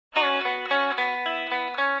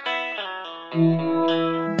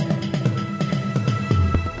You're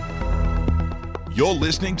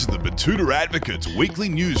listening to the Betoota Advocates Weekly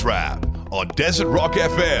News Wrap on Desert Rock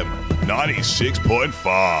FM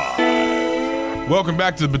 96.5. Welcome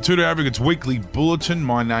back to the Betoota Advocates Weekly Bulletin.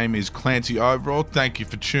 My name is Clancy Overell. Thank you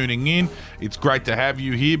for tuning in. It's great to have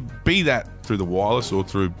you here, be that through the wireless or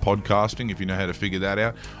through podcasting, if you know how to figure that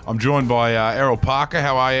out. I'm joined by Errol Parker.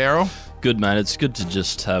 How are you, Errol? Good, mate. It's good to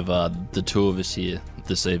just have the two of us here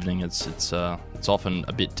this evening. It's often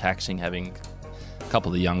a bit taxing having a couple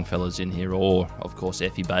of the young fellas in here, or of course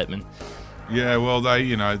Effie Bateman. Yeah, well,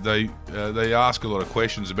 they ask a lot of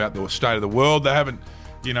questions about the state of the world. They haven't,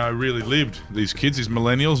 really lived, these kids, these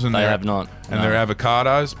millennials, and they have not, and their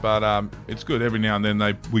avocados. But it's good. Every now and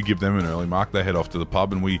then we give them an early mark. They head off to the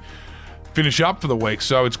pub and we finish up for the week.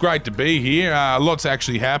 So it's great to be here. Lots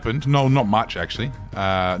actually happened. No, not much actually.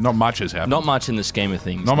 Not much has happened. Not much in the scheme of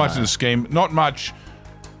things. Not much in the scheme. Not much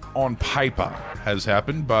on paper has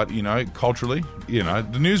happened, but culturally,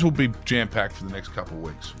 the news will be jam-packed for the next couple of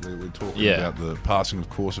weeks. We're talking about the passing, of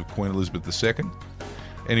course, of Queen Elizabeth II.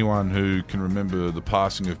 Anyone who can remember the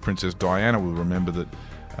passing of Princess Diana will remember that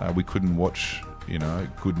we couldn't watch,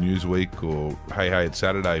 Good News Week or Hey Hey It's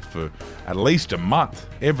Saturday for at least a month.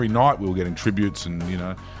 Every night we were getting tributes and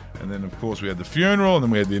then of course we had the funeral and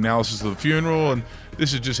then we had the analysis of the funeral, and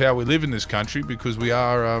this is just how we live in this country because we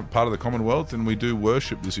are part of the Commonwealth and we do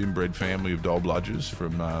worship this inbred family of dole bludgers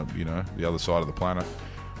from, the other side of the planet.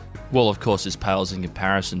 Well, of course, this pales in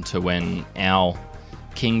comparison to when our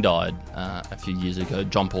king died a few years ago,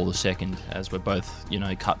 John Paul II, as we're both,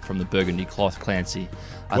 cut from the burgundy cloth, Clancy.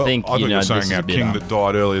 I thought you were saying our king that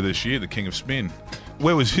died earlier this year, the King of Spin.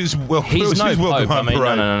 Where was his welcome Pope. home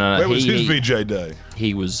parade? No. Where was his VJ day?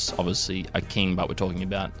 He was obviously a king, but we're talking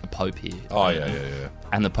about a pope here. Oh, yeah.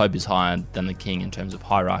 And the pope is higher than the king in terms of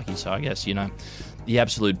hierarchy. So I guess, the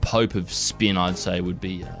absolute pope of spin, I'd say, would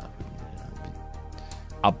be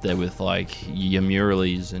up there with, like, your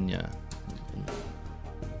Muraleys and your...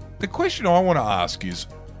 The question I want to ask is,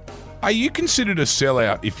 are you considered a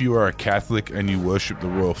sellout if you are a Catholic and you worship the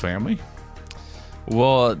royal family?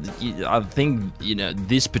 Well, I think,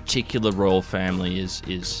 this particular royal family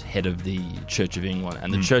is head of the Church of England.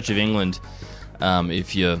 And the Church of England,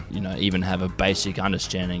 if you, even have a basic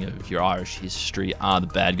understanding of your Irish history, are the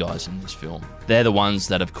bad guys in this film. They're the ones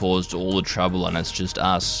that have caused all the trouble, and it's just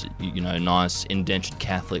us, nice indentured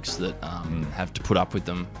Catholics that have to put up with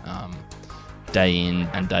them day in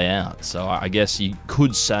and day out. So I guess you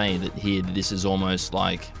could say that here, this is almost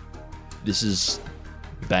like, this is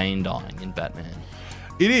Bane dying in Batman.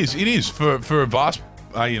 It is for a vast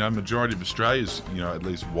majority of Australia's at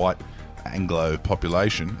least white Anglo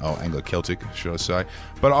population, or Anglo-Celtic should I say.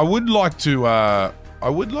 But I would like to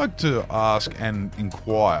ask and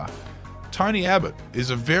inquire. Tony Abbott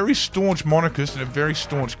is a very staunch monarchist and a very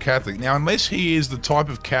staunch Catholic. Now, unless he is the type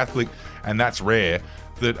of Catholic, and that's rare,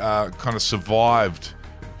 that kind of survived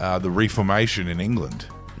the Reformation in England.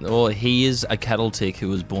 Well, he is a cattle tick who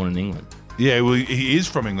was born in England. Yeah, well, he is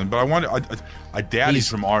from England, but I wonder. I doubt he's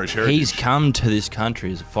from Irish heritage. He's come to this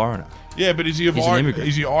country as a foreigner. Yeah, but is he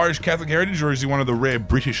Irish Catholic heritage, or is he one of the rare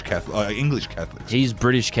British Catholic, English Catholics? He's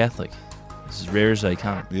British Catholic. It's as rare as they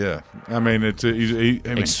come. Yeah, I mean,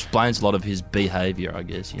 explains a lot of his behaviour, I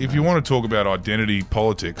guess. If you want to talk about identity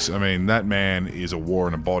politics, I mean, that man is a war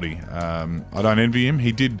in a body. I don't envy him.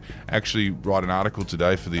 He did actually write an article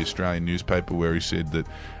today for the Australian newspaper where he said that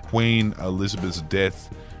Queen Elizabeth's death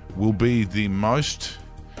will be the most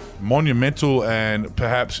monumental and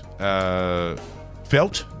perhaps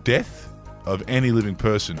felt death of any living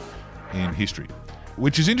person in history.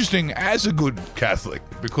 Which is interesting as a good Catholic,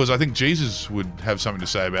 because I think Jesus would have something to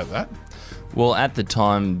say about that. Well, at the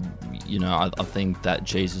time, I think that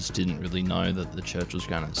Jesus didn't really know that the church was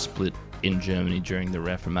going to split in Germany during the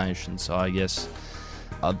Reformation. So I guess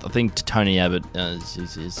I think Tony Abbott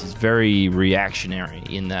is very reactionary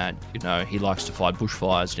in that, he likes to fight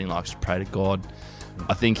bushfires and he likes to pray to God.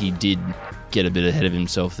 I think he did get a bit ahead of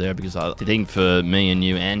himself there, because I think for me and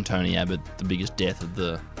you and Tony Abbott, the biggest death of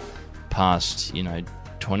the past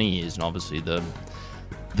 20 years, and obviously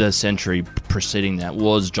the century preceding that,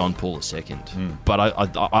 was John Paul II. But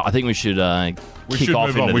I think we should kick off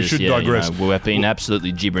into we this. should digress. We've been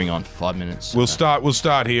absolutely gibbering on for 5 minutes. We'll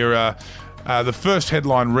start here. The first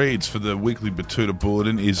headline reads for the weekly Betoota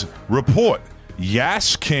Bulletin is Report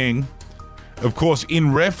Yass King, of course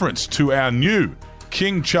in reference to our new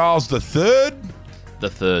King Charles III. The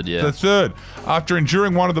third, yeah. The third. After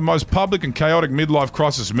enduring one of the most public and chaotic midlife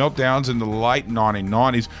crisis meltdowns in the late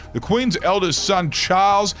 1990s, the Queen's eldest son,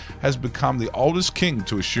 Charles, has become the oldest king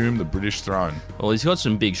to assume the British throne. Well, he's got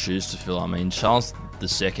some big shoes to fill. I mean, Charles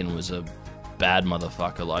II was a bad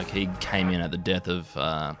motherfucker. Like, he came in at the death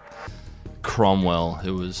of Cromwell,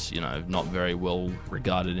 who was, not very well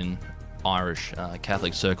regarded in Irish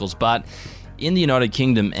Catholic circles. But in the United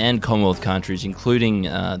Kingdom and Commonwealth countries, including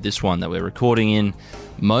this one that we're recording in,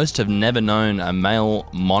 most have never known a male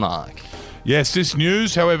monarch. Yes, this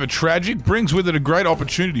news, however tragic, brings with it a great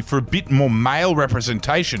opportunity for a bit more male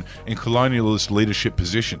representation in colonialist leadership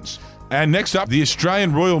positions. And next up, the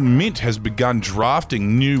Australian Royal Mint has begun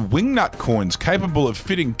drafting new wingnut coins capable of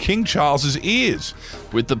fitting King Charles's ears.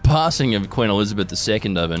 With the passing of Queen Elizabeth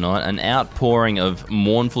II overnight, an outpouring of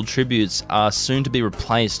mournful tributes are soon to be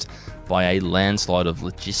replaced by a landslide of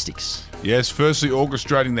logistics. Yes, firstly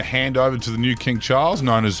orchestrating the handover to the new King Charles,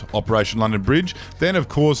 known as Operation London Bridge. Then, of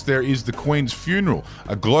course, there is the Queen's funeral,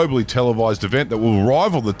 a globally televised event that will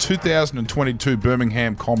rival the 2022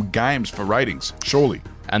 Birmingham Com Games for ratings, surely.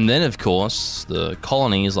 And then, of course, the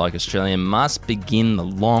colonies like Australia must begin the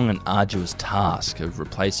long and arduous task of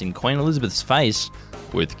replacing Queen Elizabeth's face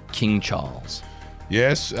with King Charles.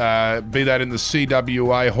 Yes, be that in the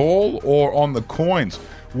CWA Hall or on the coins.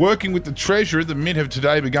 Working with the Treasurer, the Mint have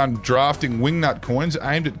today begun drafting wingnut coins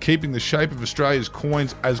aimed at keeping the shape of Australia's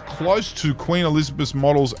coins as close to Queen Elizabeth's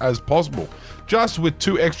models as possible, just with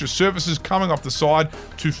 2 extra surfaces coming off the side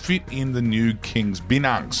to fit in the new King's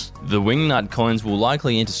binangs. The wingnut coins will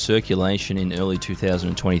likely enter circulation in early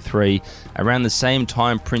 2023, around the same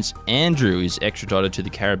time Prince Andrew is extradited to the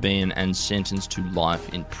Caribbean and sentenced to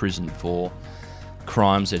life in prison for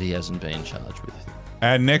crimes that he hasn't been charged with.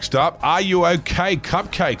 And next up, Are You OK?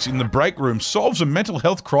 Cupcakes in the break room solves a mental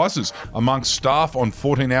health crisis amongst staff on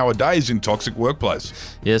 14-hour days in toxic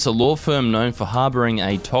workplace. Yes, a law firm known for harbouring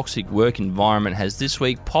a toxic work environment has this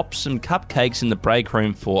week popped some cupcakes in the break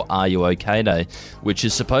room for Are You OK Day, which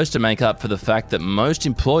is supposed to make up for the fact that most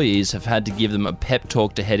employees have had to give them a pep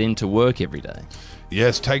talk to head into work every day.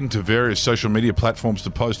 Yes, taking to various social media platforms to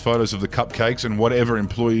post photos of the cupcakes and whatever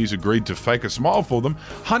employees agreed to fake a smile for them,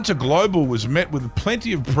 Hunter Global was met with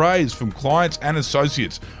plenty of praise from clients and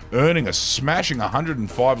associates, earning a smashing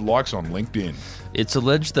 105 likes on LinkedIn. It's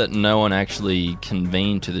alleged that no one actually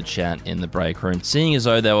convened to the chat in the break room, seeing as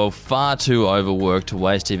though they were far too overworked to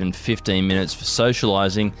waste even 15 minutes for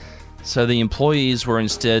socialising, so the employees were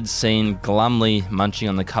instead seen glumly munching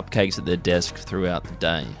on the cupcakes at their desk throughout the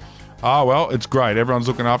day. Ah, well, it's great. Everyone's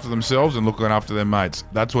looking after themselves and looking after their mates.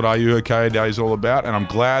 That's what Are You OK Day is all about, and I'm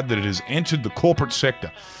glad that it has entered the corporate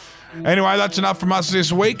sector. Anyway, that's enough from us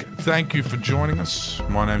this week. Thank you for joining us.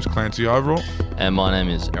 My name's Clancy Overell. And my name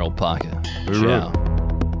is Errol Parker. Hooroo.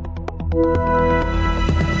 Ciao.